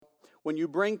when you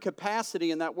bring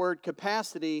capacity, and that word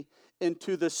capacity,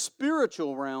 into the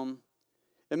spiritual realm,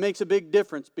 it makes a big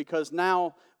difference, because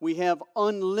now we have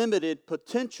unlimited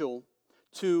potential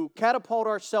to catapult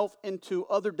ourselves into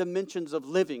other dimensions of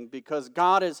living, because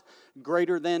God is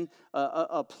greater than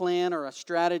a plan or a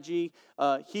strategy.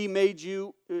 He made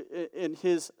you in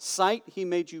His sight. He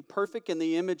made you perfect in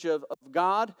the image of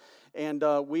God. And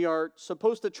we are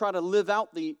supposed to try to live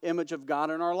out the image of God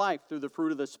in our life through the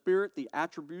fruit of the Spirit, the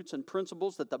attributes and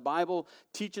principles that the Bible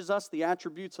teaches us, the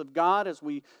attributes of God. As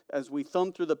we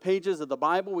thumb through the pages of the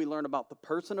Bible, we learn about the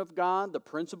person of God, the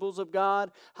principles of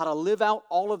God, how to live out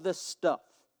all of this stuff,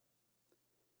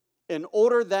 in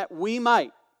order that we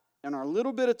might, in our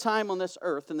little bit of time on this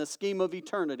earth, in the scheme of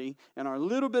eternity, in our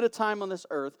little bit of time on this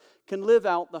earth, can live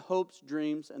out the hopes,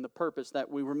 dreams, and the purpose that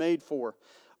we were made for.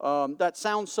 That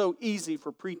sounds so easy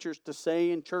for preachers to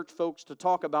say and church folks to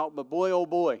talk about, but boy, oh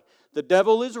boy, the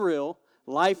devil is real,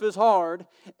 life is hard,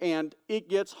 and it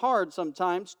gets hard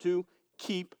sometimes to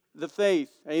keep the faith.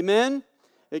 Amen?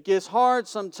 It gets hard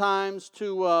sometimes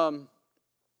to...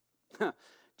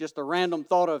 Just a random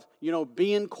thought of,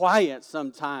 being quiet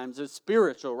sometimes is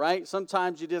spiritual, right?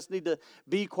 Sometimes you just need to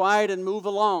be quiet and move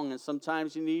along, and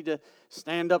sometimes you need to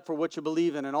stand up for what you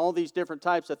believe in, and all these different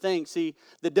types of things. See,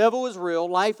 the devil is real,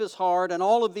 life is hard, and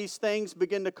all of these things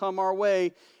begin to come our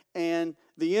way, and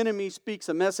the enemy speaks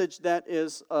a message that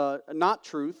is not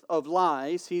truth, of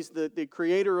lies. He's the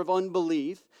creator of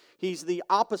unbelief. He's the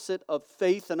opposite of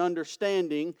faith and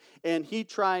understanding, and he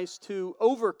tries to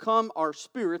overcome our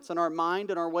spirits and our mind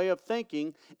and our way of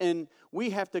thinking, and we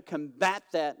have to combat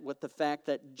that with the fact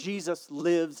that Jesus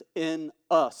lives in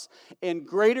us. And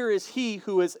greater is He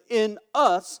who is in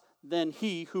us than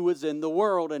he who is in the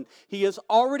world, and He has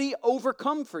already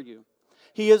overcome for you.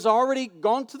 He has already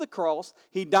gone to the cross.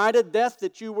 He died a death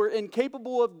that you were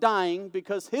incapable of dying,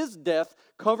 because His death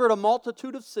covered a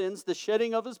multitude of sins. The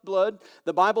shedding of His blood,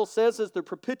 the Bible says, is the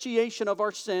propitiation of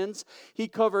our sins. He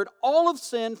covered all of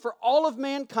sin for all of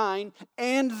mankind,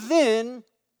 and then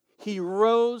He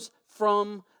rose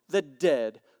from the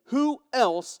dead. Who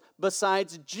else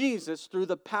besides Jesus, through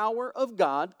the power of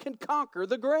God, can conquer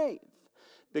the grave?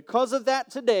 Because of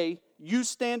that, today, you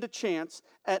stand a chance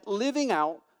at living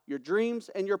out your dreams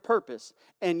and your purpose.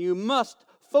 And you must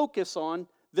focus on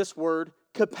this word,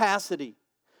 capacity.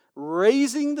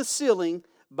 Raising the ceiling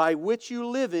by which you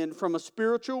live in from a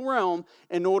spiritual realm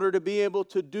in order to be able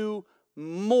to do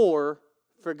more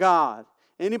for God.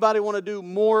 Anybody want to do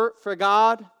more for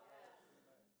God?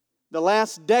 The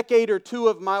last decade or two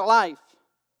of my life,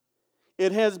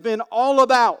 it has been all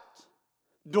about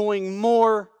doing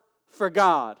more for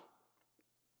God.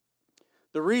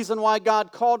 The reason why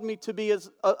God called me to be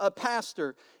a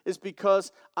pastor is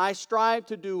because I strive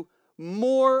to do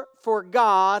more for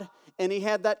God, and He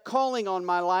had that calling on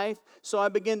my life. So I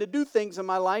began to do things in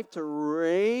my life to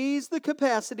raise the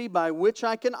capacity by which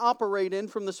I can operate in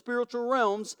from the spiritual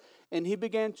realms, and He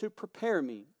began to prepare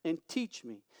me and teach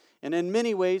me, and in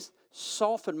many ways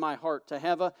soften my heart to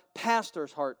have a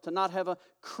pastor's heart, to not have a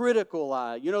critical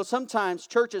eye. Sometimes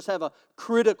churches have a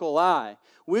critical eye.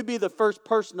 We'd be the first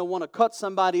person to want to cut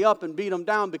somebody up and beat them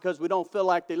down because we don't feel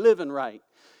like they're living right.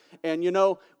 And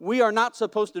we are not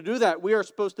supposed to do that. We are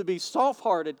supposed to be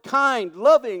soft-hearted, kind,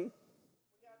 loving.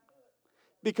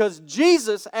 Because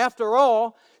Jesus, after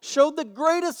all, showed the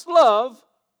greatest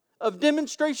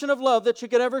demonstration of love that you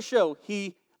could ever show.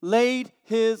 He laid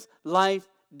His life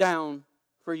down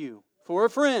for you, for a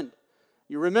friend.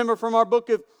 You remember from our book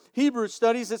of Hebrews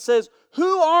studies, it says,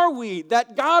 who are we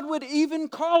that God would even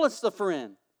call us a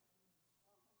friend?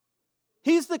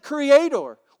 He's the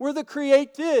creator. We're the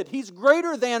created. He's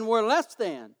greater than, we're less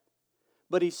than.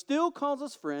 But He still calls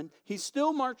us friend. He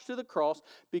still marched to the cross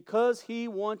because He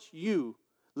wants you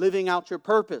living out your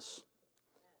purpose.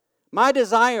 My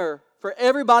desire for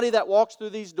everybody that walks through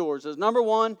these doors is, number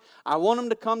one, I want them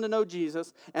to come to know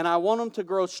Jesus, and I want them to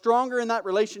grow stronger in that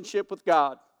relationship with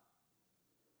God.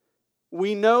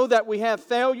 We know that we have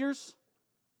failures.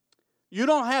 You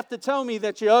don't have to tell me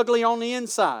that you're ugly on the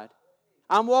inside.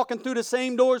 I'm walking through the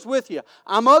same doors with you.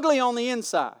 I'm ugly on the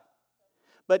inside.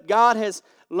 But I've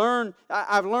learned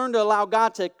to allow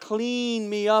God to clean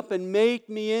me up and make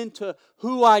me into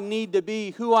who I need to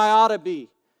be, who I ought to be.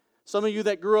 Some of you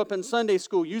that grew up in Sunday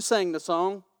school, you sang the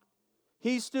song,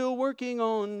 He's still working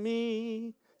on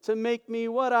me to make me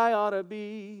what I ought to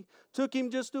be. Took Him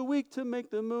just a week to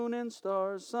make the moon and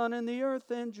stars, sun and the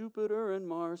earth and Jupiter and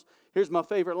Mars. Here's my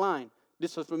favorite line.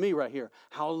 This is for me right here.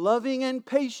 How loving and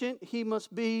patient He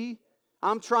must be.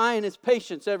 I'm trying His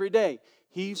patience every day.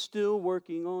 He's still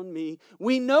working on me.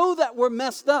 We know that we're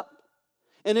messed up.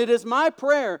 And it is my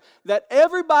prayer that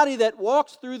everybody that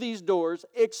walks through these doors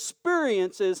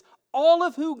experiences all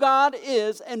of who God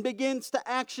is and begins to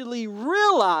actually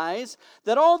realize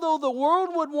that although the world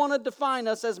would want to define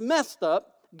us as messed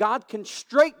up, God can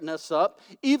straighten us up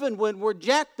even when we're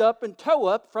jacked up and toe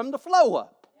up from the flow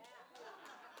up.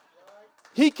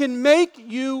 He can make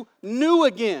you new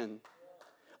again.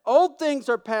 Old things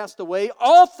are passed away.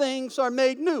 All things are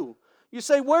made new. You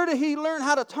say, where did he learn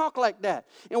how to talk like that?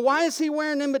 And why is he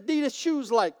wearing them Adidas shoes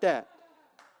like that?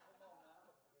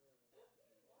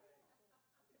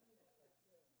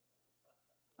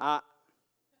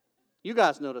 You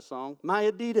guys know the song, My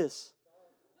Adidas.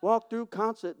 Walk through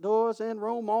concert doors and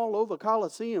roam all over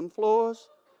Coliseum floors.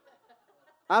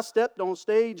 I stepped on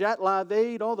stage at Live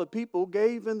Aid. All the people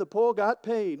gave and the poor got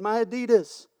paid. My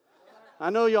Adidas. I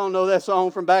know y'all know that song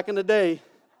from back in the day.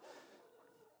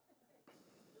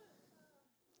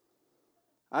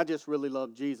 I just really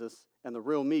love Jesus, and the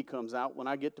real me comes out when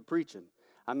I get to preaching.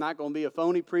 I'm not going to be a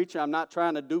phony preacher. I'm not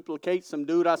trying to duplicate some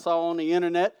dude I saw on the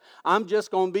internet. I'm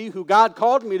just going to be who God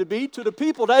called me to be to the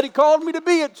people that he called me to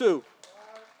be it to.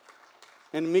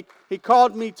 And he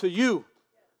called me to you.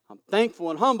 I'm thankful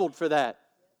and humbled for that.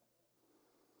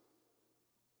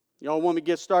 Y'all want me to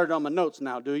get started on my notes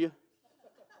now, do you?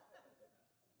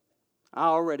 I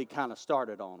already kind of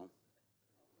started on them.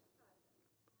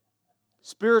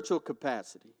 Spiritual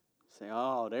capacity. Say,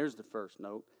 oh, there's the first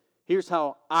note. Here's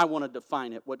how I want to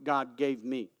define it, what God gave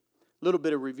me. A little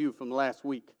bit of review from last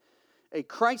week. A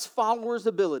Christ follower's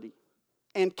ability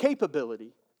and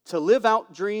capability to live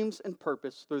out dreams and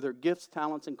purpose through their gifts,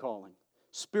 talents, and calling.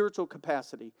 Spiritual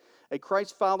capacity. A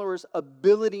Christ follower's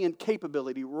ability and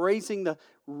capability, raising the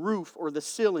roof or the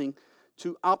ceiling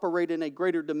to operate in a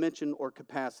greater dimension or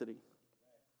capacity.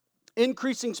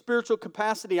 Increasing spiritual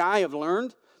capacity, I have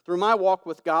learned through my walk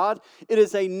with God, it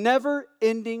is a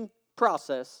never-ending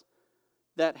process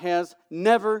that has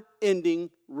never-ending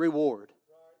reward.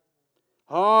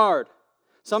 Hard.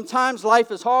 Sometimes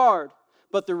life is hard,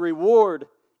 but the reward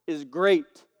is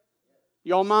great.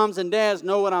 Y'all moms and dads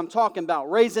know what I'm talking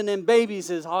about. Raising them babies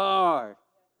is hard.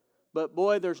 But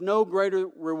boy, there's no greater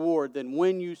reward than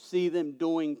when you see them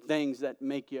doing things that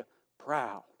make you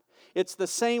proud. It's the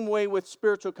same way with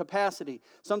spiritual capacity.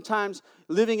 Sometimes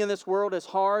living in this world is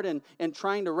hard, and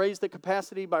trying to raise the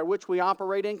capacity by which we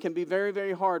operate in can be very,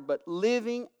 very hard. But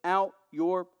living out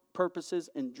your purposes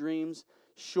and dreams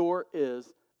sure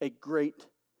is a great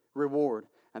reward.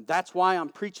 And that's why I'm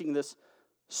preaching this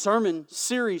sermon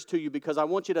series to you, because I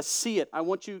want you to see it. I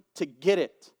want you to get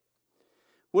it.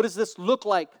 What does this look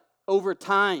like over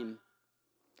time?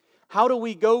 How do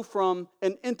we go from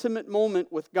an intimate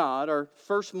moment with God, our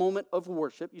first moment of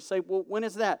worship? You say, well, when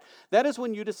is that? That is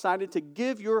when you decided to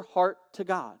give your heart to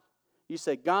God. You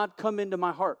say, God, come into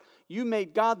my heart. You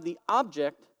made God the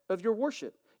object of your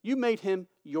worship. You made him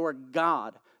your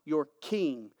God, your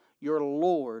King, your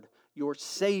Lord, your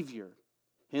Savior.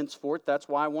 Henceforth, that's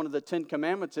why one of the 10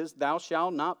 Commandments is, thou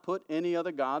shalt not put any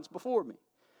other gods before me.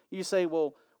 You say,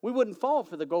 well, we wouldn't fall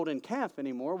for the golden calf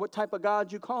anymore. What type of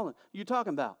God you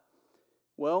talking about?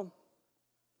 Well,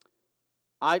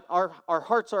 our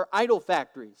hearts are idol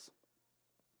factories.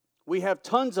 We have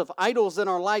tons of idols in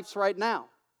our lives right now.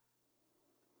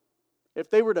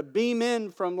 If they were to beam in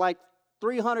from like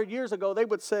 300 years ago, they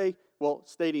would say, well,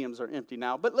 stadiums are empty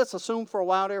now, but let's assume for a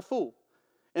while they're full.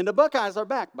 And the Buckeyes are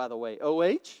back, by the way.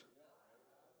 OH?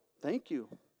 Thank you.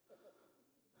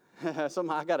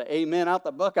 Somehow I got an amen out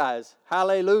the Buckeyes.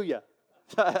 Hallelujah.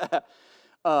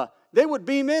 They would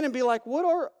beam in and be like,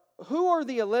 who are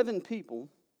the 11 people,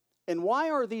 and why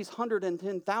are these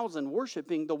 110,000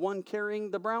 worshiping the one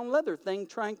carrying the brown leather thing,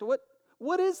 trying to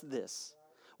what is this?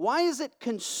 Why is it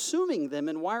consuming them,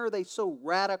 and why are they so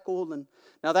radical? And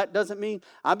now that doesn't mean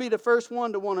I'll be the first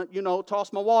one to want to,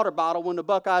 toss my water bottle when the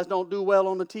Buckeyes don't do well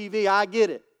on the TV. I get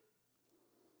it.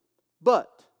 But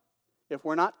if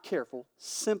we're not careful,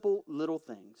 simple little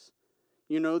things,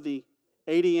 the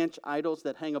 80-inch idols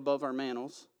that hang above our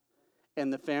mantles,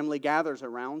 and the family gathers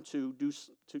around to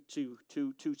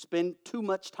spend too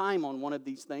much time on one of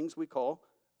these things we call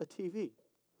a TV.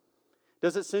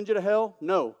 Does it send you to hell?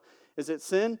 No. Is it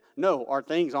sin? No. Are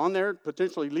things on there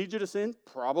potentially lead you to sin?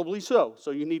 Probably so.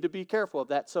 So you need to be careful of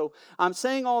that. So I'm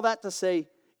saying all that to say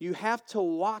you have to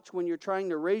watch when you're trying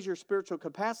to raise your spiritual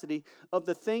capacity of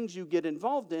the things you get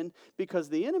involved in, because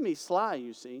the enemy's sly,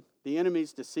 you see. The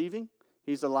enemy's deceiving.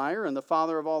 He's a liar and the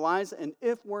father of all lies. And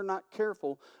if we're not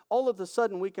careful, all of a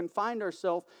sudden we can find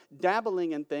ourselves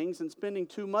dabbling in things and spending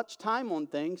too much time on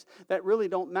things that really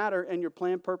don't matter in your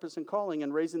plan, purpose, and calling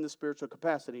and raising the spiritual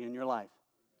capacity in your life.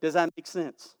 Does that make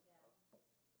sense?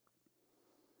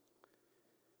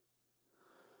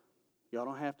 Y'all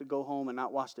don't have to go home and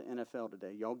not watch the NFL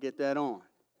today. Y'all get that on.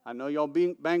 I know y'all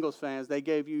being Bengals fans, they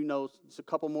gave you, just a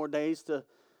couple more days to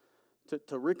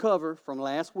recover from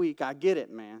last week. I get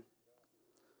it, man.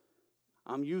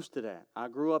 I'm used to that. I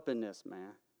grew up in this,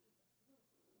 man.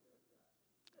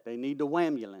 They need the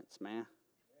wambulance, man.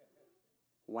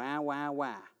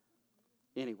 Why?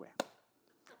 Anyway.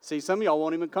 See, some of y'all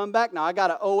won't even come back now. I got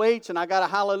an OH and I got a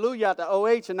hallelujah at the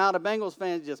OH, and now the Bengals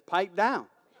fans just pipe down.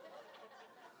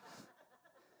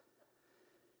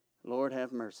 Lord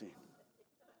have mercy.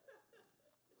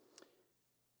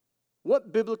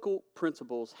 What biblical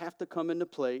principles have to come into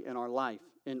play in our life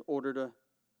in order to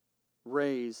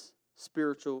raise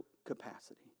spiritual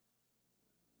capacity?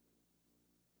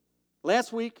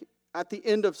 Last week, at the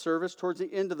end of service, towards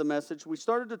the end of the message, we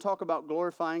started to talk about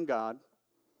glorifying God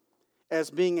as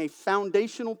being a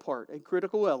foundational part, a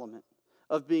critical element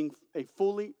of being a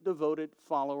fully devoted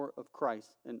follower of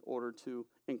Christ in order to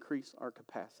increase our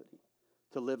capacity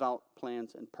to live out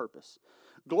plans and purpose.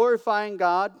 Glorifying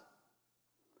God,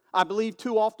 I believe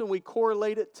too often we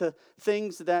correlate it to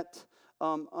things that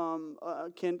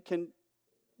can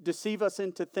deceive us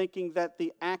into thinking that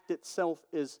the act itself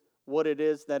is what it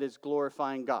is that is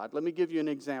glorifying God. Let me give you an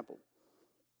example.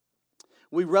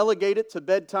 We relegate it to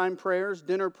bedtime prayers,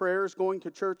 dinner prayers, going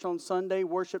to church on Sunday,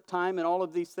 worship time, and all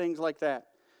of these things like that.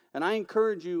 And I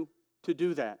encourage you to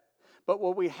do that. But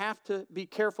what we have to be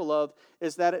careful of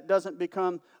is that it doesn't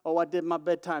become, oh, I did my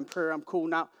bedtime prayer, I'm cool.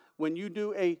 Now, when you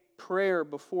do a prayer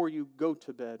before you go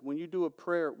to bed, when you do a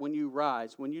prayer when you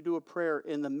rise, when you do a prayer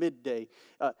in the midday,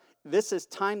 this is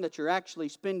time that you're actually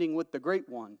spending with the Great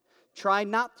One. Try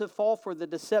not to fall for the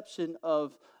deception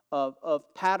of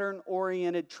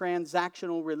pattern-oriented,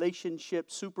 transactional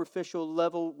relationships, superficial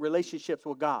level relationships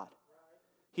with God.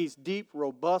 He's deep,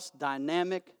 robust,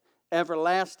 dynamic,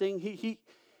 everlasting.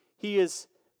 He is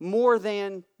more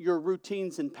than your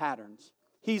routines and patterns.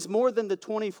 He's more than the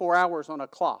 24 hours on a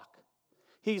clock.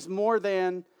 He's more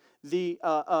than the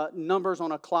numbers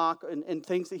on a clock and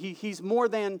things. He's more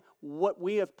than what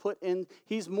we have put in.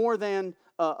 He's more than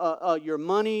your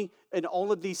money and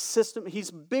all of these systems.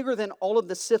 He's bigger than all of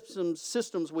the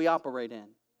systems we operate in.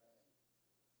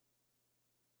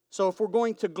 So if we're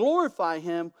going to glorify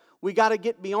Him, we got to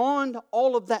get beyond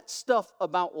all of that stuff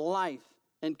about life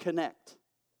and connect.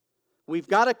 We've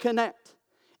got to connect.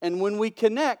 And when we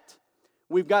connect,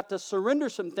 we've got to surrender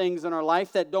some things in our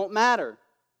life that don't matter.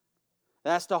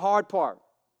 That's the hard part.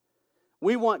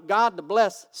 We want God to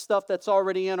bless stuff that's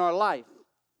already in our life.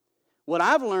 What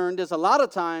I've learned is a lot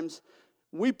of times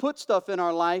we put stuff in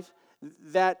our life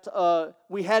that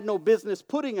we had no business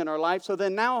putting in our life. So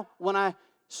then now when I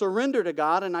surrender to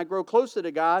God and I grow closer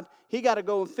to God, He got to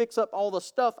go and fix up all the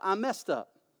stuff I messed up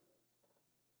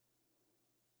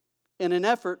in an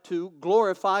effort to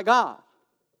glorify God.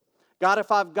 God,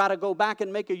 if I've got to go back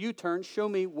and make a U-turn, show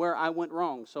me where I went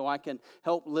wrong so I can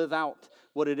help live out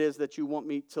what it is that you want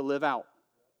me to live out.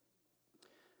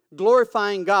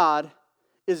 Glorifying God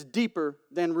is deeper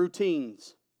than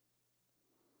routines.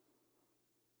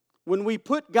 When we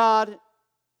put God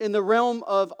in the realm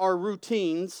of our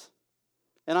routines,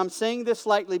 and I'm saying this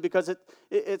lightly because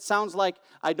it sounds like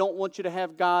I don't want you to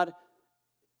have God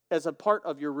as a part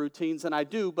of your routines, and I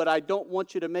do, but I don't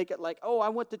want you to make it like, oh, I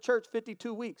went to church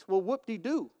 52 weeks. Well,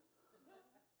 whoop-de-doo.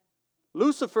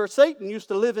 Lucifer, Satan, used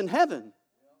to live in heaven.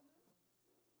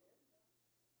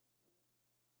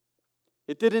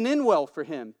 It didn't end well for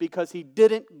him because he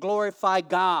didn't glorify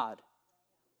God.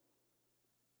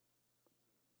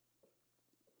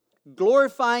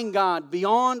 Glorifying God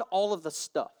beyond all of the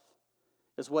stuff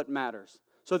is what matters.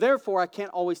 So therefore, I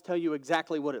can't always tell you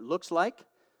exactly what it looks like.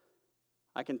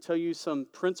 I can tell you some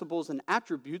principles and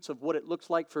attributes of what it looks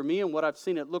like for me and what I've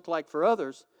seen it look like for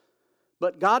others.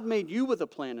 But God made you with a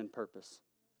plan and purpose.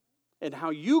 And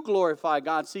how you glorify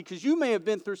God, see, because you may have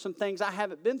been through some things I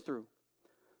haven't been through.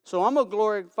 So I'm going to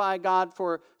glorify God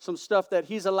for some stuff that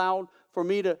He's allowed for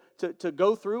me to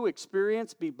go through,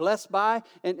 experience, be blessed by.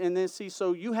 And then see,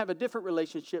 so you have a different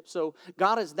relationship. So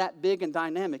God is that big and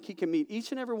dynamic. He can meet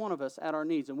each and every one of us at our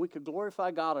needs. And we could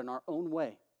glorify God in our own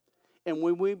way. And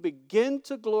when we begin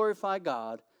to glorify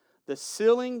God, the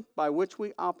ceiling by which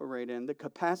we operate in, the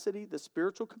capacity, the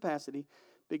spiritual capacity,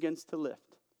 begins to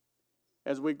lift.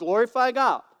 As we glorify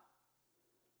God,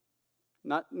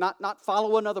 not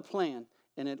follow another plan,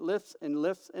 and it lifts and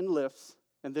lifts and lifts,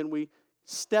 and then we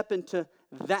step into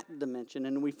that dimension,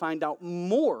 and we find out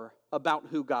more about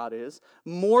who God is,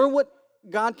 more what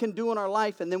God can do in our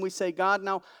life, and then we say, God,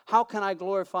 now, how can I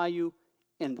glorify you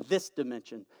in this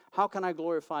dimension? How can I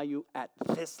glorify you at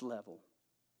this level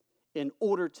in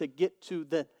order to get to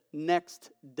the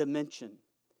next dimension?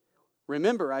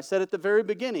 Remember, I said at the very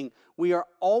beginning, we are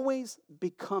always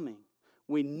becoming.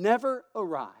 We never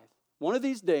arrive. One of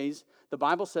these days, the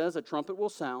Bible says a trumpet will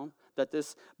sound, that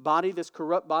this body, this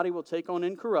corrupt body will take on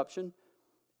incorruption,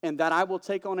 and that I will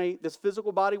take on this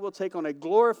physical body will take on a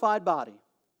glorified body.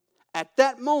 At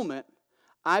that moment,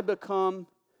 I become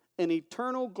an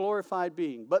eternal glorified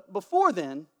being. But before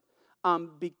then,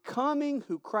 I'm becoming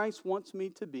who Christ wants me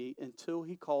to be until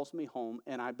He calls me home,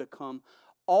 and I become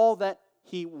all that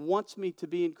He wants me to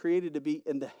be and created to be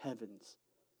in the heavens.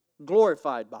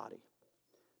 Glorified body.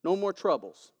 No more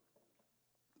troubles.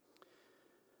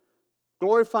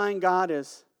 Glorifying God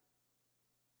is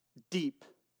deep,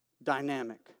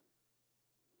 dynamic.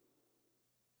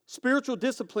 Spiritual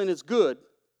discipline is good,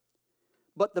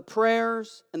 but the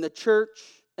prayers and the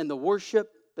church and the worship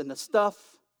and the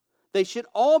stuff, they should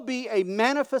all be a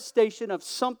manifestation of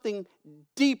something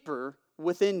deeper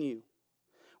within you.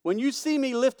 When you see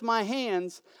me lift my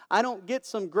hands, I don't get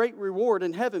some great reward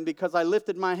in heaven because I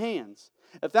lifted my hands.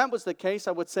 If that was the case,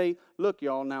 I would say, look,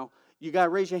 y'all, now, you got to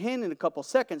raise your hand in a couple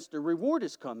seconds. The reward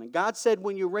is coming. God said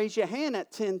when you raise your hand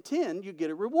at 10:10, you get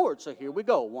a reward. So here we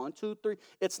go. 1, 2, 3.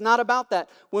 It's not about that.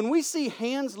 When we see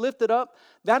hands lifted up,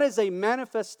 that is a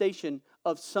manifestation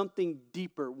of something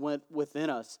deeper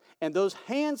within us. And those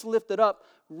hands lifted up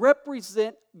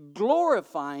represent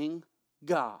glorifying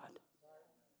God.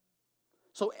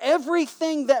 So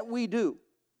everything that we do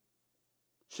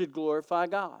should glorify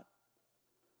God.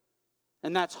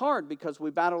 And that's hard because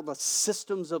we battle the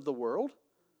systems of the world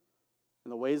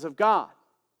and the ways of God.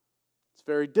 It's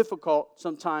very difficult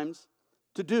sometimes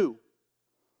to do.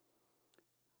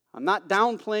 I'm not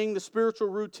downplaying the spiritual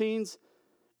routines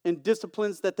and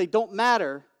disciplines that they don't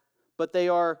matter, but they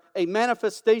are a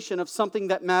manifestation of something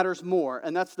that matters more,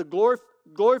 and that's the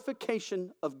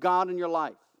glorification of God in your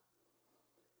life.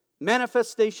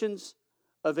 Manifestations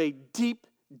of a deep,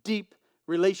 deep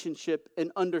relationship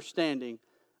and understanding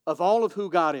of all of who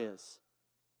God is.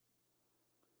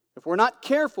 If we're not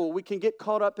careful, we can get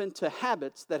caught up into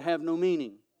habits that have no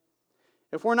meaning.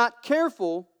 If we're not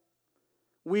careful,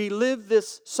 we live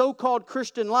this so-called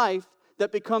Christian life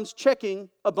that becomes checking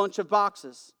a bunch of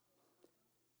boxes.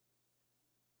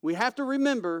 We have to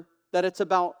remember that it's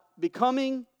about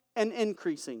becoming and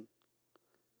increasing.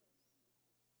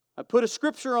 I put a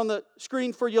scripture on the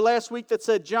screen for you last week that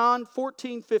said John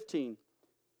 14:15.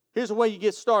 Here's the way you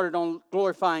get started on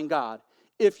glorifying God.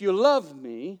 If you love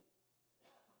me,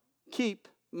 keep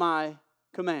my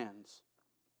commands.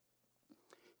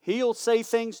 He'll say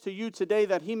things to you today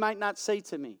that He might not say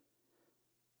to me.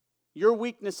 Your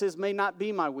weaknesses may not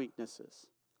be my weaknesses.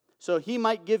 So He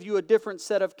might give you a different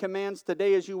set of commands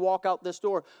today as you walk out this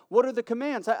door. What are the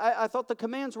commands? I thought the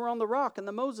commands were on the rock and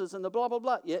the Moses and the blah, blah,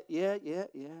 blah. Yeah.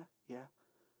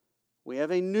 We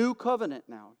have a new covenant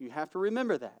now. You have to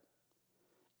remember that.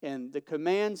 And the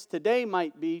commands today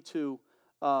might be to,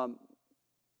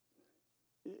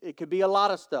 it could be a lot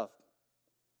of stuff.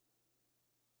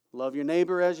 Love your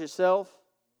neighbor as yourself.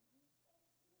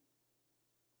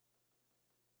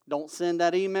 Don't send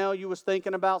that email you was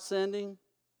thinking about sending.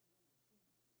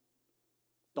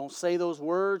 Don't say those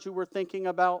words you were thinking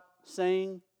about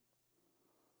saying.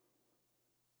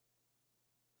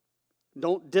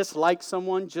 Don't dislike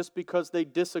someone just because they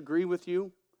disagree with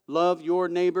you. Love your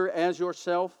neighbor as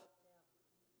yourself.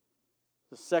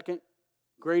 The second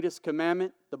greatest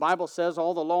commandment. The Bible says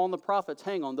all the law and the prophets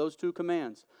hang on those two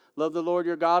commands. Love the Lord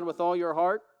your God with all your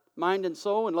heart, mind, and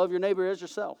soul, and love your neighbor as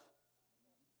yourself.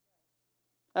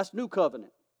 That's new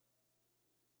covenant.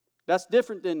 That's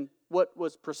different than what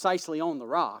was precisely on the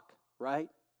rock, right?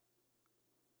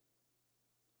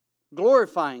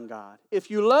 Glorifying God. If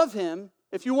you love Him,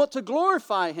 if you want to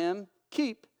glorify Him,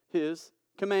 keep His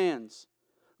commands.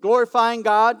 Glorifying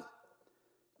God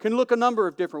can look a number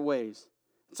of different ways.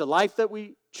 It's a life that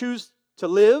we choose to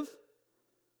live.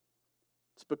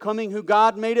 It's becoming who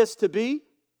God made us to be.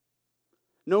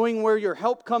 Knowing where your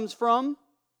help comes from.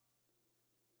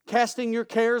 Casting your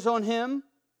cares on Him.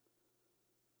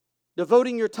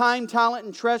 Devoting your time, talent,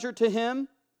 and treasure to Him.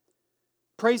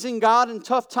 Praising God in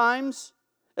tough times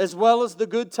as well as the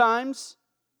good times.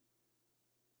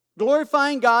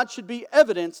 Glorifying God should be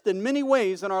evidenced in many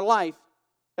ways in our life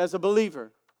as a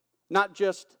believer, not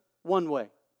just one way.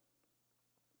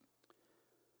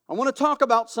 I want to talk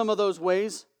about some of those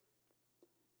ways.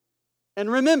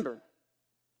 And remember,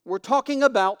 we're talking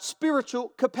about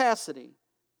spiritual capacity.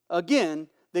 Again,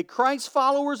 the Christ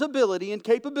followers' ability and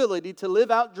capability to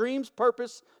live out dreams,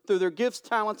 purpose through their gifts,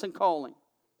 talents, and calling.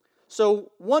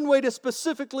 So one way to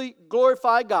specifically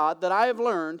glorify God that I have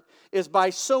learned is by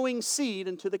sowing seed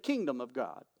into the kingdom of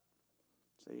God.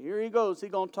 So here he goes.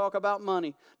 He's going to talk about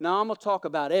money. Now I'm going to talk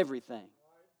about everything.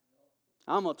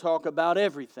 I'm going to talk about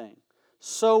everything.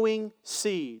 Sowing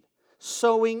seed.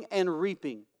 Sowing and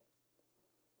reaping.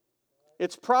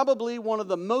 It's probably one of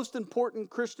the most important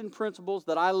Christian principles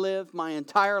that I live my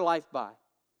entire life by.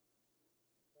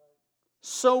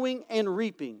 Sowing and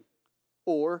reaping.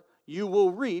 Or you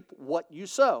will reap what you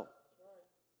sow.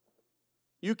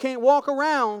 You can't walk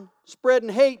around spreading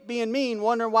hate, being mean,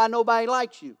 wondering why nobody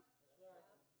likes you.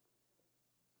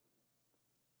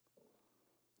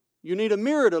 You need a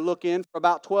mirror to look in for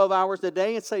about 12 hours a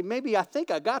day and say, maybe I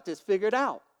think I got this figured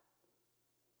out.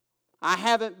 I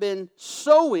haven't been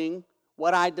sowing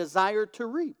what I desire to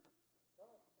reap.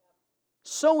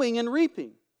 Sowing and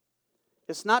reaping.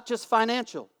 It's not just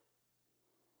financial.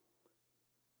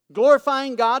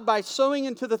 Glorifying God by sowing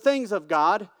into the things of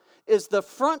God is the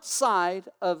front side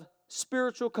of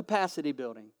spiritual capacity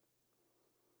building.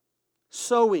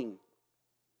 Sowing.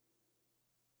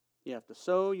 You have to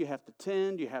sow, you have to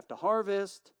tend, you have to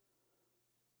harvest.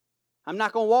 I'm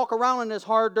not going to walk around on this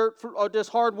hard dirt or this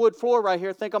hardwood floor right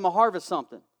here think I'm going to harvest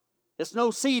something. There's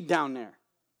no seed down there.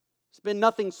 It's been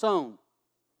nothing sown.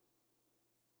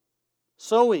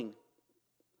 Sowing.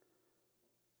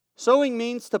 Sowing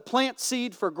means to plant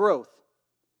seed for growth,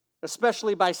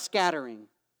 especially by scattering.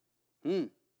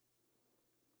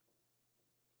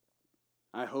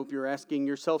 I hope you're asking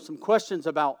yourself some questions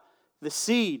about the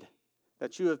seed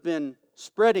that you have been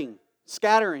spreading,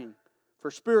 scattering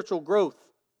for spiritual growth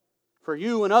for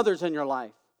you and others in your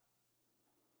life.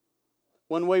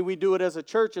 One way we do it as a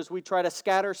church is we try to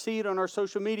scatter seed on our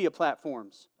social media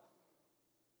platforms.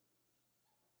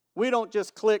 We don't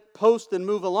just click, post, and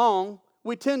move along.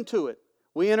 We tend to it.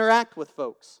 We interact with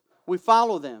folks. We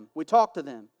follow them. We talk to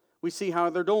them. We see how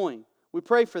they're doing. We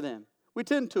pray for them. We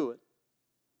tend to it.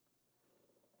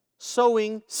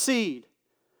 Sowing seed.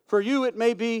 For you, it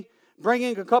may be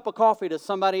bringing a cup of coffee to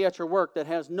somebody at your work that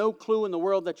has no clue in the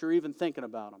world that you're even thinking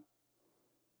about them.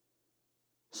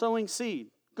 Sowing seed.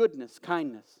 Goodness,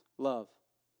 kindness, love,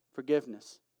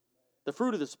 forgiveness. The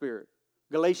fruit of the Spirit.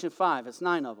 Galatians 5, it's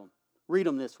 9 of them. Read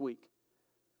them this week.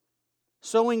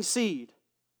 Sowing seed.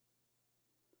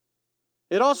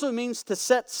 It also means to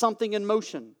set something in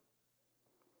motion.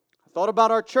 I thought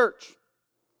about our church.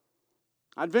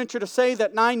 I'd venture to say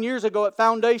that 9 years ago at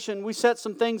Foundation, we set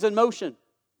some things in motion.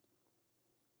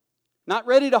 Not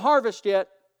ready to harvest yet,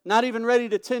 not even ready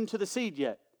to tend to the seed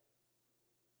yet.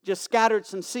 Just scattered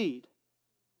some seed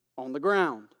on the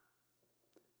ground.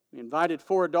 We invited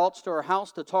 4 adults to our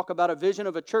house to talk about a vision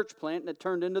of a church plant, and it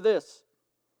turned into this.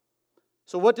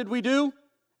 So what did we do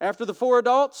after the 4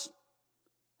 adults?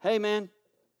 Hey man,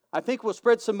 I think we'll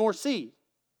spread some more seed.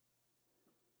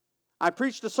 I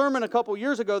preached a sermon a couple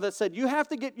years ago that said you have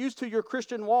to get used to your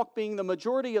Christian walk being the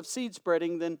majority of seed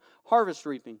spreading than harvest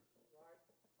reaping.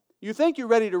 You think you're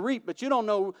ready to reap, but you don't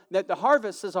know that the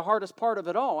harvest is the hardest part of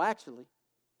it all, actually.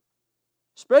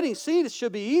 Spreading seed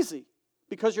should be easy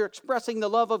because you're expressing the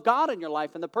love of God in your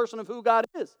life and the person of who God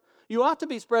is. You ought to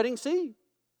be spreading seed.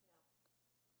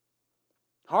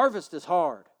 Harvest is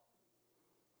hard.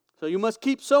 So you must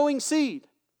keep sowing seed.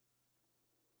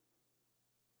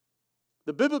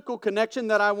 The biblical connection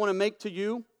that I want to make to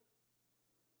you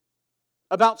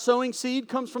about sowing seed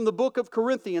comes from the book of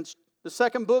Corinthians, the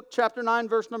second book, chapter 9,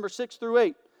 verse number 6 through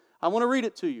 8. I want to read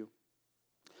it to you.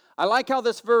 I like how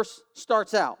this verse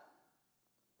starts out.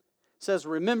 It says,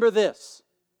 remember this.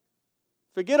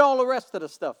 Forget all the rest of the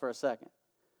stuff for a second.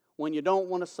 When you don't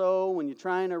want to sow, when you're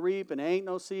trying to reap and there ain't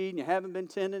no seed and you haven't been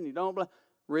tending, you don't.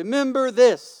 Remember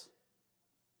this.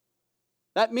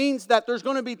 That means that there's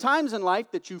going to be times in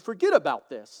life that you forget about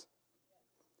this.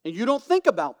 And you don't think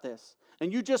about this.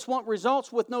 And you just want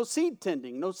results with no seed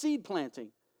tending, no seed planting.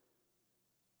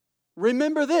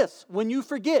 Remember this. When you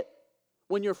forget,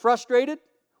 when you're frustrated,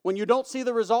 when you don't see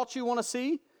the results you want to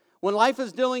see, when life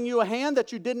is dealing you a hand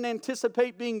that you didn't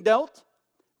anticipate being dealt,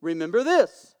 remember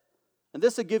this. And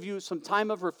this will give you some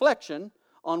time of reflection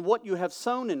on what you have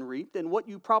sown and reaped and what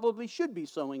you probably should be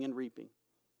sowing and reaping.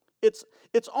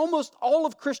 It's almost all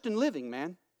of Christian living,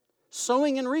 man.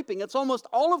 Sowing and reaping. It's almost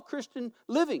all of Christian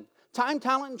living. Time,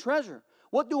 talent, and treasure.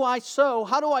 What do I sow?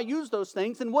 How do I use those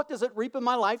things? And what does it reap in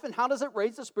my life? And how does it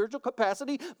raise the spiritual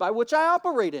capacity by which I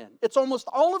operate in? It's almost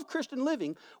all of Christian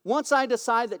living once I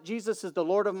decide that Jesus is the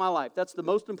Lord of my life. That's the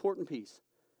most important piece.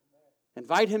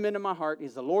 Invite Him into my heart.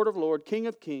 He's the Lord of Lords, King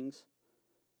of Kings,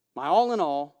 my all in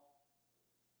all.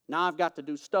 Now I've got to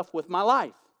do stuff with my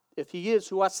life. If He is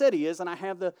who I said He is, and I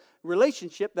have the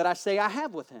relationship that I say I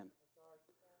have with Him.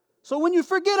 So when you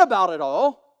forget about it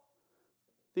all,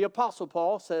 the Apostle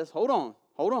Paul says, hold on.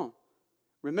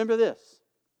 Remember this.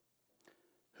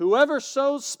 Whoever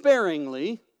sows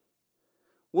sparingly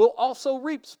will also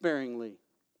reap sparingly.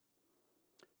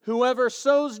 Whoever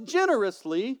sows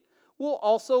generously will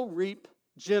also reap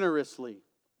generously.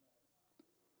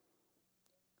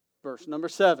 Verse number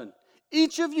 7.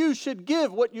 Each of you should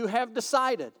give what you have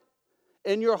decided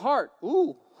in your heart.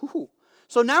 Ooh.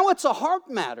 So now it's a heart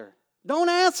matter. Don't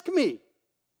ask me.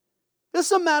 This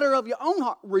is a matter of your own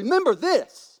heart. Remember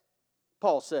this,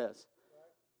 Paul says.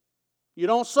 You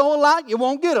don't sow a lot, you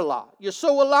won't get a lot. You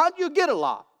sow a lot, you get a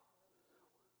lot.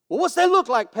 Well, what's that look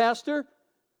like, Pastor?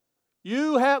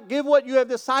 Give what you have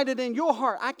decided in your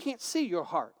heart. I can't see your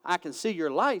heart. I can see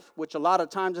your life, which a lot of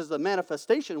times is the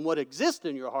manifestation of what exists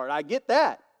in your heart. I get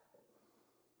that.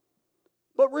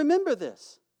 But remember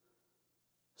this.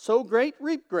 Sow great,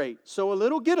 reap great. Sow a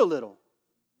little, get a little.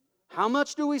 How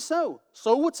much do we sow?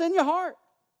 Sow what's in your heart.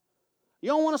 You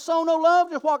don't want to sow no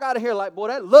love? Just walk out of here like, boy,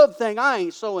 that love thing, I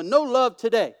ain't sowing no love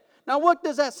today. Now, what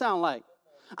does that sound like?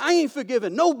 I ain't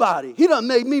forgiving nobody. He done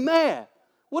made me mad.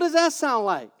 What does that sound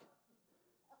like?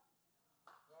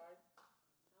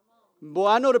 Boy,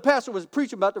 I know the pastor was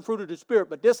preaching about the fruit of the Spirit,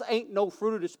 but this ain't no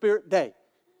fruit of the Spirit day.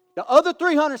 The other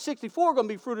 364 are going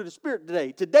to be fruit of the Spirit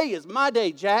today. Today is my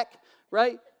day, Jack,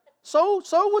 right? Sow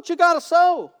what you got to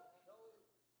sow.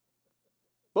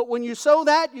 But when you sow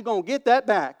that, you're going to get that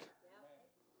back.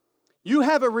 You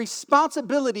have a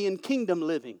responsibility in kingdom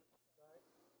living.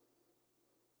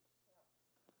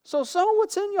 So sow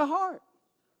what's in your heart.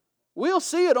 We'll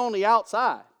see it on the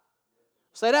outside.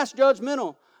 Say, that's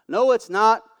judgmental. No, it's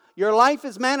not. Your life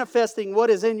is manifesting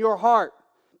what is in your heart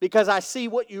because I see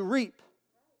what you reap.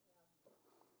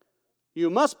 You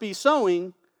must be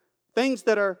sowing things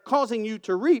that are causing you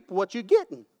to reap what you're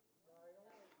getting.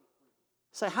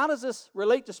 Say, how does this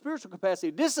relate to spiritual capacity?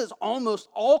 This is almost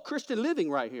all Christian living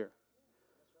right here.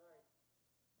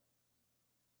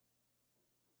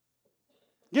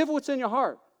 Give what's in your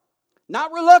heart.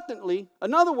 Not reluctantly.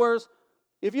 In other words,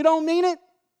 if you don't mean it,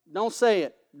 don't say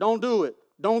it. Don't do it.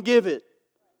 Don't give it.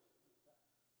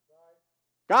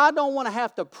 God don't want to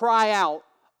have to pry out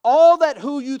all that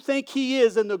who you think He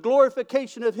is and the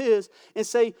glorification of His and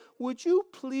say, would you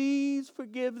please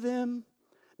forgive them?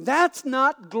 That's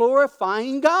not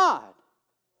glorifying God.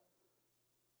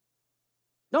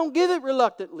 Don't give it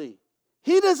reluctantly.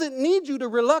 He doesn't need you to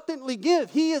reluctantly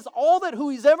give. He is all that who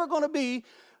He's ever going to be,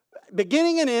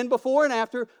 beginning and end, before and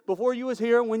after, before you was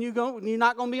here and when you're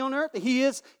not going to be on earth.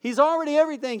 He's already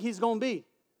everything He's going to be.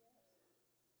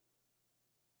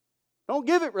 Don't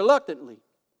give it reluctantly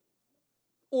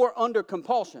or under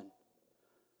compulsion.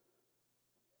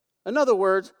 In other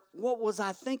words, what was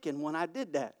I thinking when I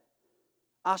did that?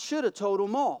 I should have told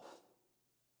them off.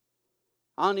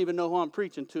 I don't even know who I'm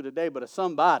preaching to today, but it's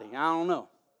somebody. I don't know.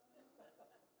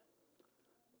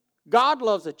 God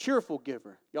loves a cheerful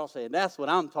giver. Y'all say, that's what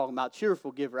I'm talking about,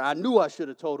 cheerful giver. I knew I should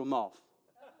have told them off.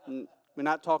 We're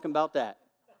not talking about that.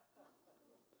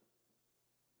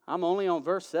 I'm only on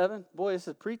verse 7. Boy,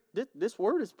 this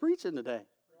word is preaching today.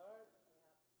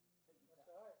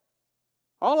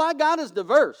 All I got is the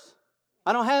verse.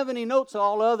 I don't have any notes of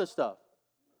all the other stuff.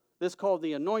 This is called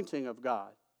the anointing of God.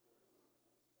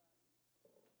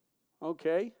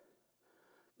 Okay.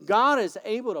 God is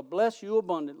able to bless you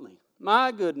abundantly.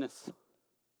 My goodness.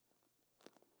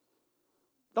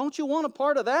 Don't you want a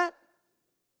part of that?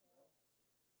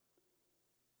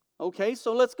 Okay,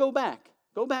 so let's go back.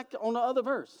 Go back on the other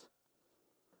verse.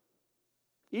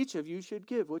 Each of you should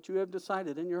give what you have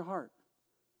decided in your heart.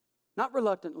 Not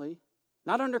reluctantly,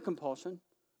 not under compulsion.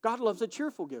 God loves a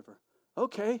cheerful giver.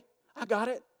 Okay, I got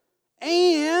it.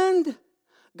 And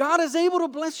God is able to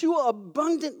bless you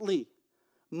abundantly.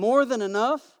 More than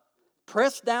enough.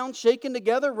 Pressed down, shaken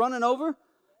together, running over.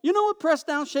 You know what pressed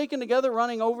down, shaken together,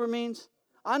 running over means?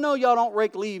 I know y'all don't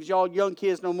rake leaves, y'all young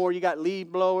kids no more. You got leaf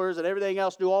blowers and everything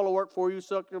else do all the work for you,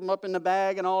 suck them up in the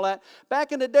bag and all that.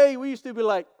 Back in the day, we used to be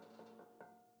like,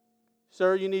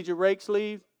 sir, you need your rakes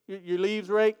your leaves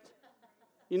raked?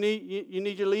 You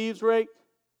need your leaves raked?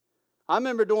 I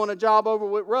remember doing a job over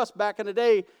with Russ back in the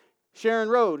day, Sharon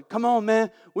Road. Come on,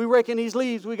 man. We raking these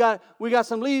leaves. We got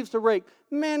some leaves to rake.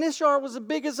 Man, this yard was as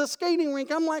big as a skating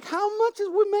rink. I'm like, how much is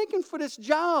we making for this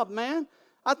job, man?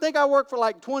 I think I worked for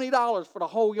like $20 for the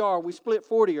whole yard. We split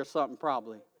 40 or something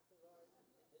probably.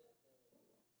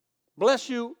 Bless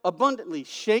you abundantly.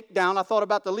 Shake down. I thought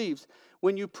about the leaves.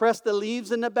 When you press the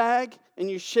leaves in the bag and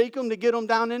you shake them to get them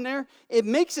down in there, it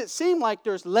makes it seem like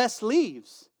there's less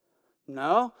leaves.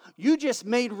 No, you just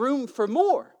made room for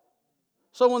more.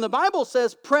 So when the Bible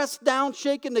says pressed down,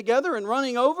 shaken together, and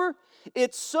running over,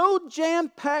 it's so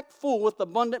jam-packed full with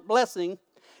abundant blessing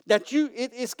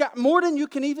It's got more than you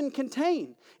can even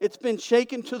contain. It's been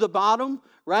shaken to the bottom,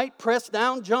 right? Pressed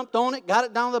down, jumped on it, got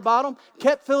it down to the bottom,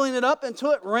 kept filling it up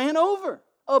until it ran over.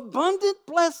 Abundant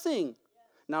blessing.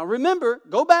 Now remember,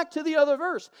 go back to the other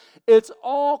verse. It's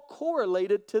all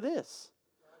correlated to this.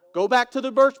 Go back to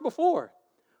the verse before.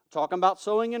 Talking about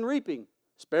sowing and reaping.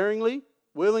 Sparingly,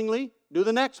 willingly, do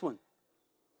the next one.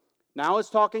 Now it's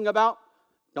talking about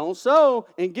don't sow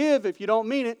and give if you don't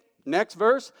mean it. Next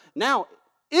verse. Now,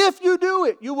 if you do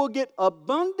it, you will get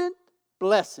abundant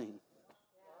blessing.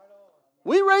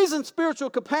 We raising spiritual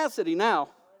capacity now.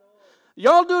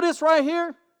 Y'all do this right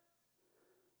here.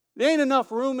 There ain't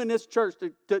enough room in this church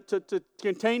to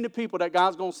contain the people that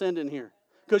God's going to send in here.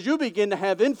 Because you begin to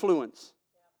have influence.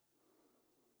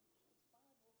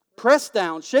 Pressed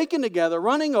down, shaken together,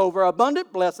 running over,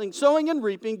 abundant blessing, sowing and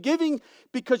reaping, giving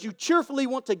because you cheerfully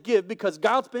want to give because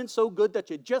God's been so good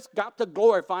that you just got to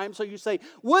glorify Him. So you say,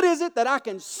 what is it that I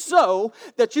can sow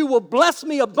that you will bless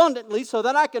me abundantly so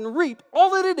that I can reap all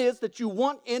that it is that you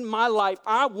want in my life?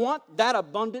 I want that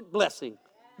abundant blessing.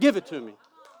 Give it to me.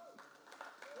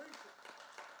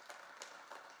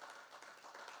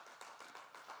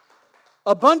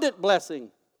 Abundant blessing.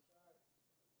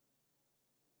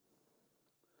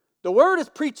 The word is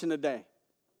preaching today.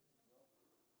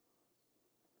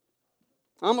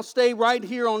 I'm going to stay right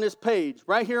here on this page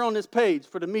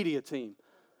for the media team.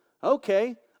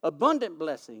 Okay, abundant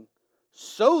blessing.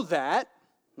 So that,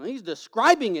 he's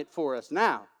describing it for us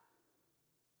now.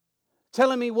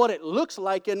 Telling me what it looks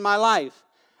like in my life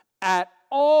at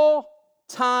all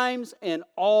times and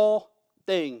all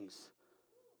things.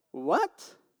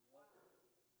 What?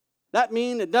 That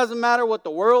means it doesn't matter what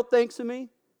the world thinks of me.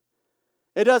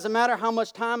 It doesn't matter how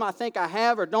much time I think I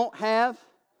have or don't have.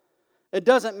 It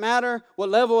doesn't matter what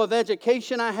level of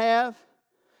education I have.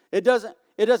 It doesn't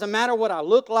matter what I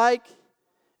look like.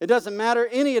 It doesn't matter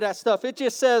any of that stuff. It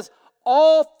just says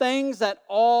all things at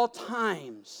all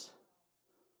times.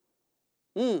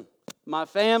 My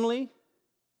family,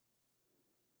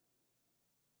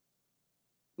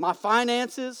 my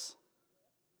finances,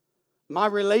 my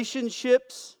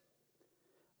relationships,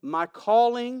 my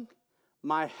calling,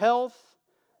 my health,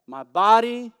 my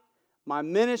body, my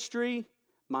ministry,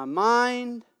 my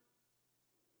mind,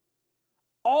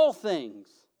 all things,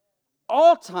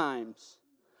 all times,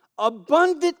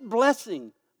 abundant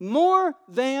blessing, more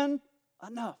than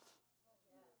enough.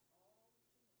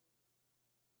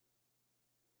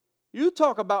 You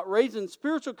talk about raising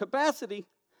spiritual capacity.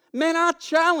 Man, I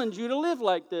challenge you to live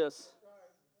like this.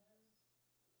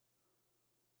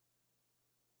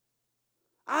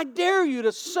 I dare you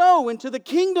to sow into the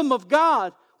kingdom of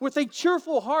God with a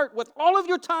cheerful heart, with all of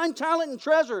your time, talent, and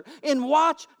treasure, and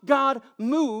watch God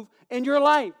move in your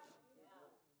life.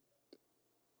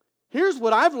 Here's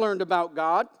what I've learned about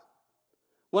God.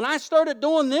 When I started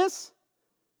doing this,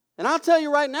 and I'll tell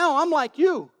you right now, I'm like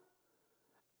you.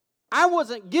 I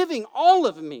wasn't giving all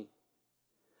of me.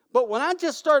 But when I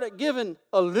just started giving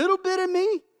a little bit of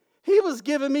me, He was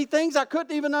giving me things I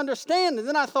couldn't even understand. And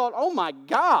then I thought, oh my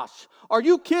gosh, are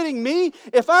you kidding me?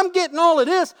 If I'm getting all of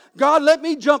this, God, let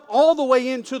me jump all the way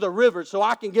into the river so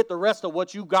I can get the rest of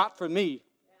what you got for me.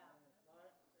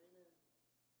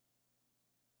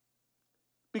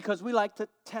 Because we like to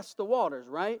test the waters,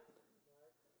 right?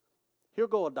 Here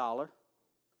go $1.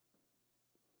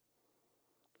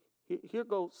 Here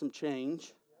goes some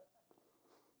change.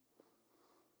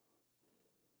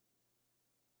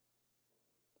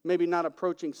 Maybe not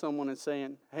approaching someone and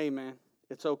saying, hey, man,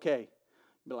 it's okay.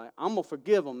 Be like, I'm going to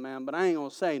forgive them, man, but I ain't going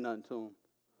to say nothing to them.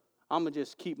 I'm going to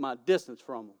just keep my distance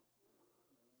from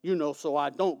them. So I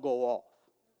don't go off.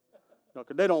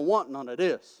 Because they don't want none of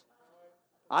this.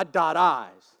 I dot I's.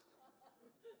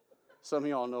 Some of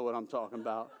y'all know what I'm talking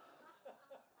about.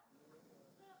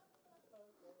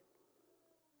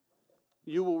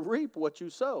 You will reap what you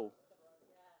sow.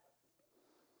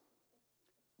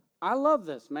 I love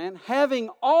this, man. Having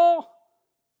all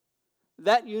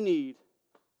that you need.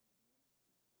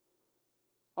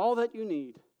 All that you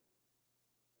need.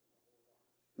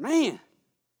 Man.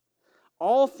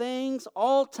 All things,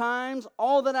 all times,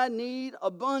 all that I need,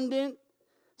 abundant.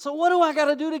 So what do I got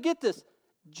to do to get this?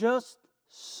 Just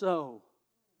sow.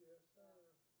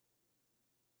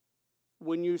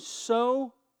 When you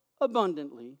sow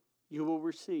abundantly, you will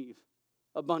receive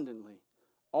abundantly.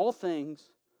 All things,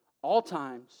 all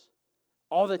times,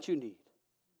 all that you need.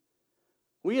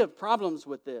 We have problems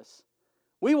with this.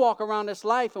 We walk around this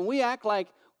life and we act like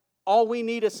all we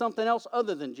need is something else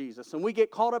other than Jesus. And we get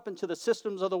caught up into the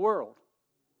systems of the world.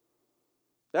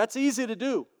 That's easy to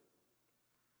do.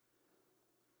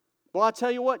 Well, I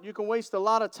tell you what, you can waste a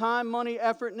lot of time, money,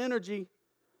 effort, and energy,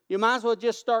 You might as well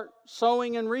just start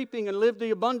sowing and reaping and live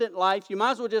the abundant life. You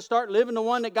might as well just start living the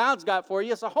one that God's got for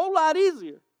you. It's a whole lot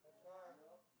easier.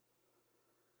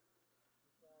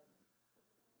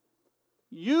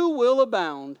 You will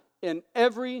abound in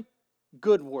every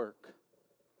good work.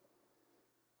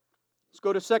 Let's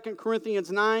go to 2 Corinthians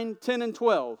 9, 10, and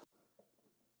 12.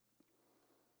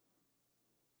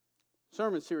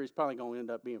 Sermon series is probably going to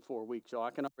end up being 4 weeks, y'all.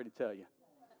 I can already tell you.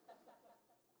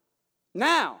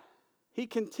 Now, he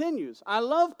continues. I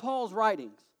love Paul's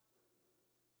writings.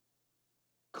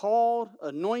 Called,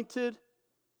 anointed.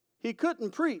 He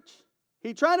couldn't preach.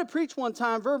 He tried to preach one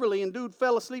time verbally, and dude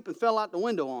fell asleep and fell out the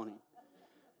window on him.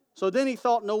 So then he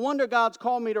thought, no wonder God's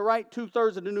called me to write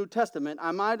 2/3 of the New Testament.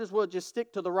 I might as well just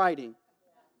stick to the writing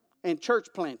and church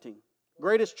planting.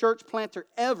 Greatest church planter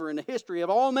ever in the history of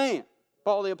all man,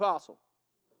 Paul the Apostle.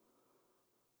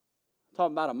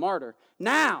 Talking about a martyr.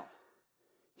 Now,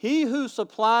 he who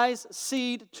supplies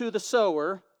seed to the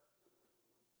sower,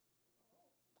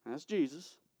 that's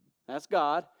Jesus, that's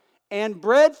God, and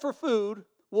bread for food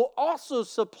will also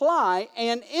supply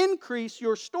and increase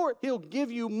your store. He'll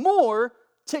give you more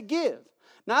to give.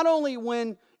 Not only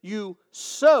when you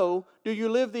sow do you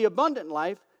live the abundant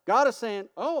life, God is saying,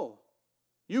 oh,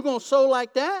 you going to sow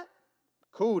like that?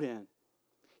 Cool then.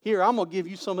 Here, I'm going to give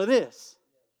you some of this.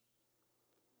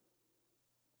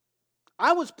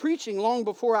 I was preaching long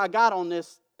before I got on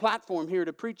this platform here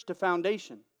to preach to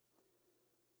Foundation.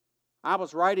 I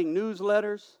was writing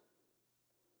newsletters.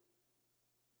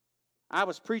 I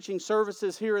was preaching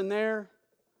services here and there.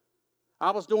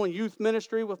 I was doing youth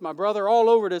ministry with my brother all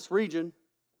over this region,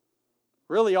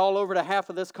 really all over the half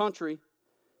of this country.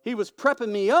 He was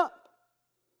prepping me up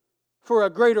for a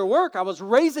greater work. I was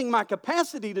raising my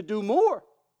capacity to do more.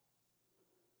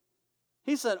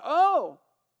 He said, oh,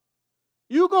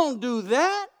 you gonna do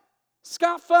that,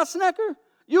 Scott Fussnecker?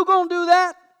 You gonna do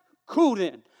that? Cool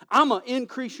then. I'm gonna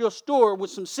increase your store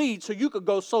with some seeds so you could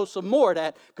go sow some more of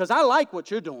that because I like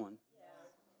what you're doing.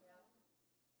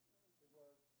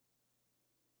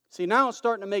 See, now it's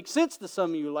starting to make sense to some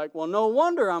of you. Like, well, no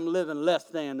wonder I'm living less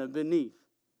than and beneath.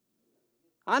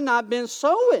 I've not been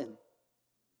sowing.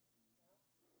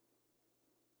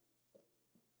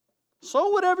 Sow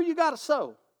whatever you got to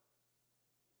sow.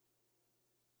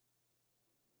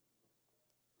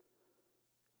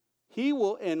 He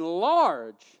will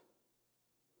enlarge.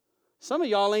 Some of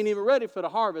y'all ain't even ready for the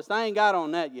harvest. I ain't got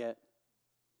on that yet.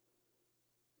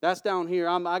 That's down here.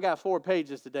 I got 4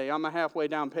 pages today. I'm halfway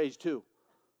down page 2.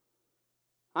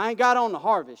 I ain't got on the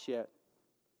harvest yet.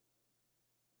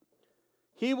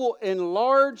 He will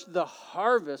enlarge the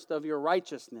harvest of your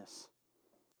righteousness.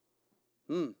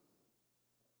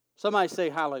 Somebody say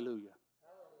hallelujah.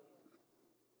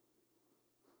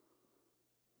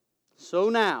 So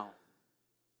now,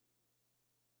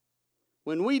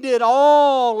 when we did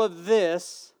all of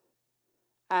this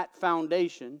at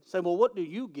Foundation, say, well, what do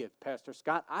you give, Pastor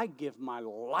Scott? I give my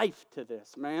life to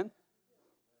this, man.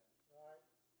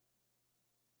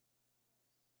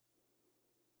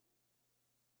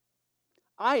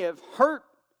 I have hurt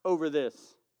over this.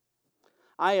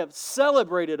 I have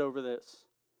celebrated over this.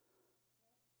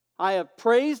 I have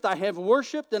praised, I have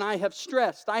worshiped, and I have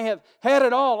stressed. I have had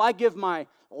it all. I give my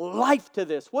life to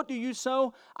this. What do you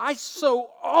sow? I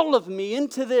sow all of me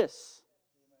into this.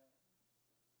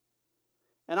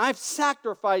 And I've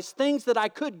sacrificed things that I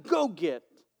could go get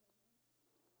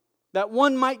that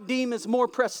one might deem as more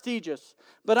prestigious.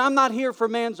 But I'm not here for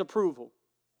man's approval.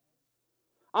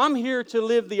 I'm here to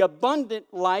live the abundant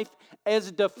life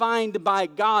as defined by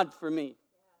God for me.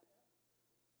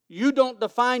 You don't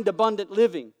define abundant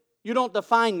living. You don't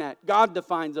define that. God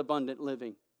defines abundant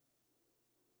living.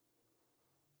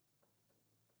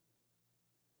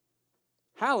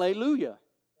 Hallelujah.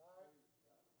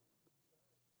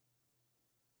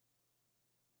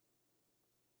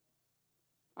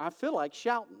 I feel like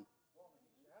shouting.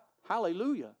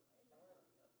 Hallelujah.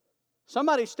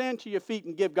 Somebody stand to your feet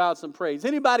and give God some praise.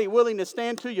 Anybody willing to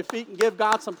stand to your feet and give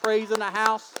God some praise in the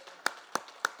house?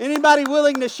 Anybody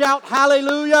willing to shout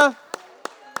hallelujah?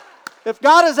 If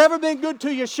God has ever been good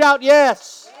to you, shout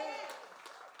yes.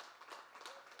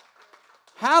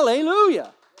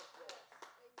 Hallelujah.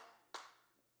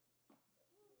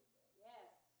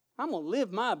 I'm going to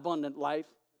live my abundant life.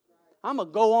 I'm going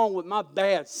to go on with my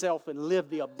bad self and live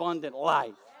the abundant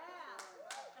life.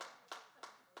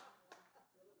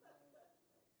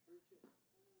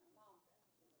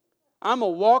 I'm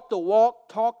going to walk the walk,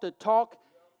 talk the talk,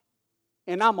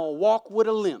 and I'm going to walk with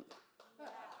a limp.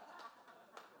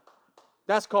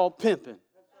 That's called pimping.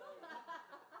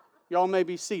 Y'all may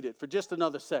be seated for just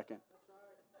another second.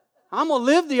 I'm going to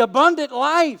live the abundant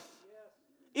life.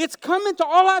 It's coming to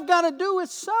all I've got to do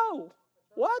is sow.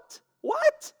 What?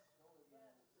 What?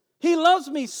 He loves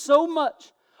me so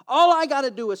much. All I got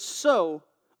to do is sow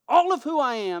all of who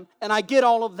I am, and I get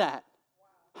all of that.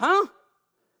 Huh?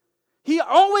 He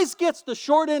always gets the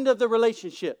short end of the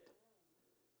relationship.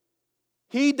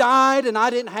 He died and I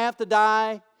didn't have to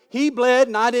die. He bled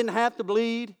and I didn't have to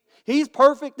bleed. He's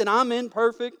perfect and I'm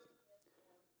imperfect.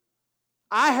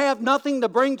 I have nothing to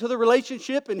bring to the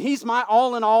relationship and He's my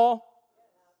all in all.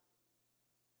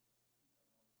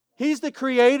 He's the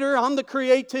creator, I'm the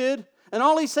created. And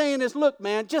all He's saying is, look,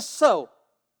 man, just sow.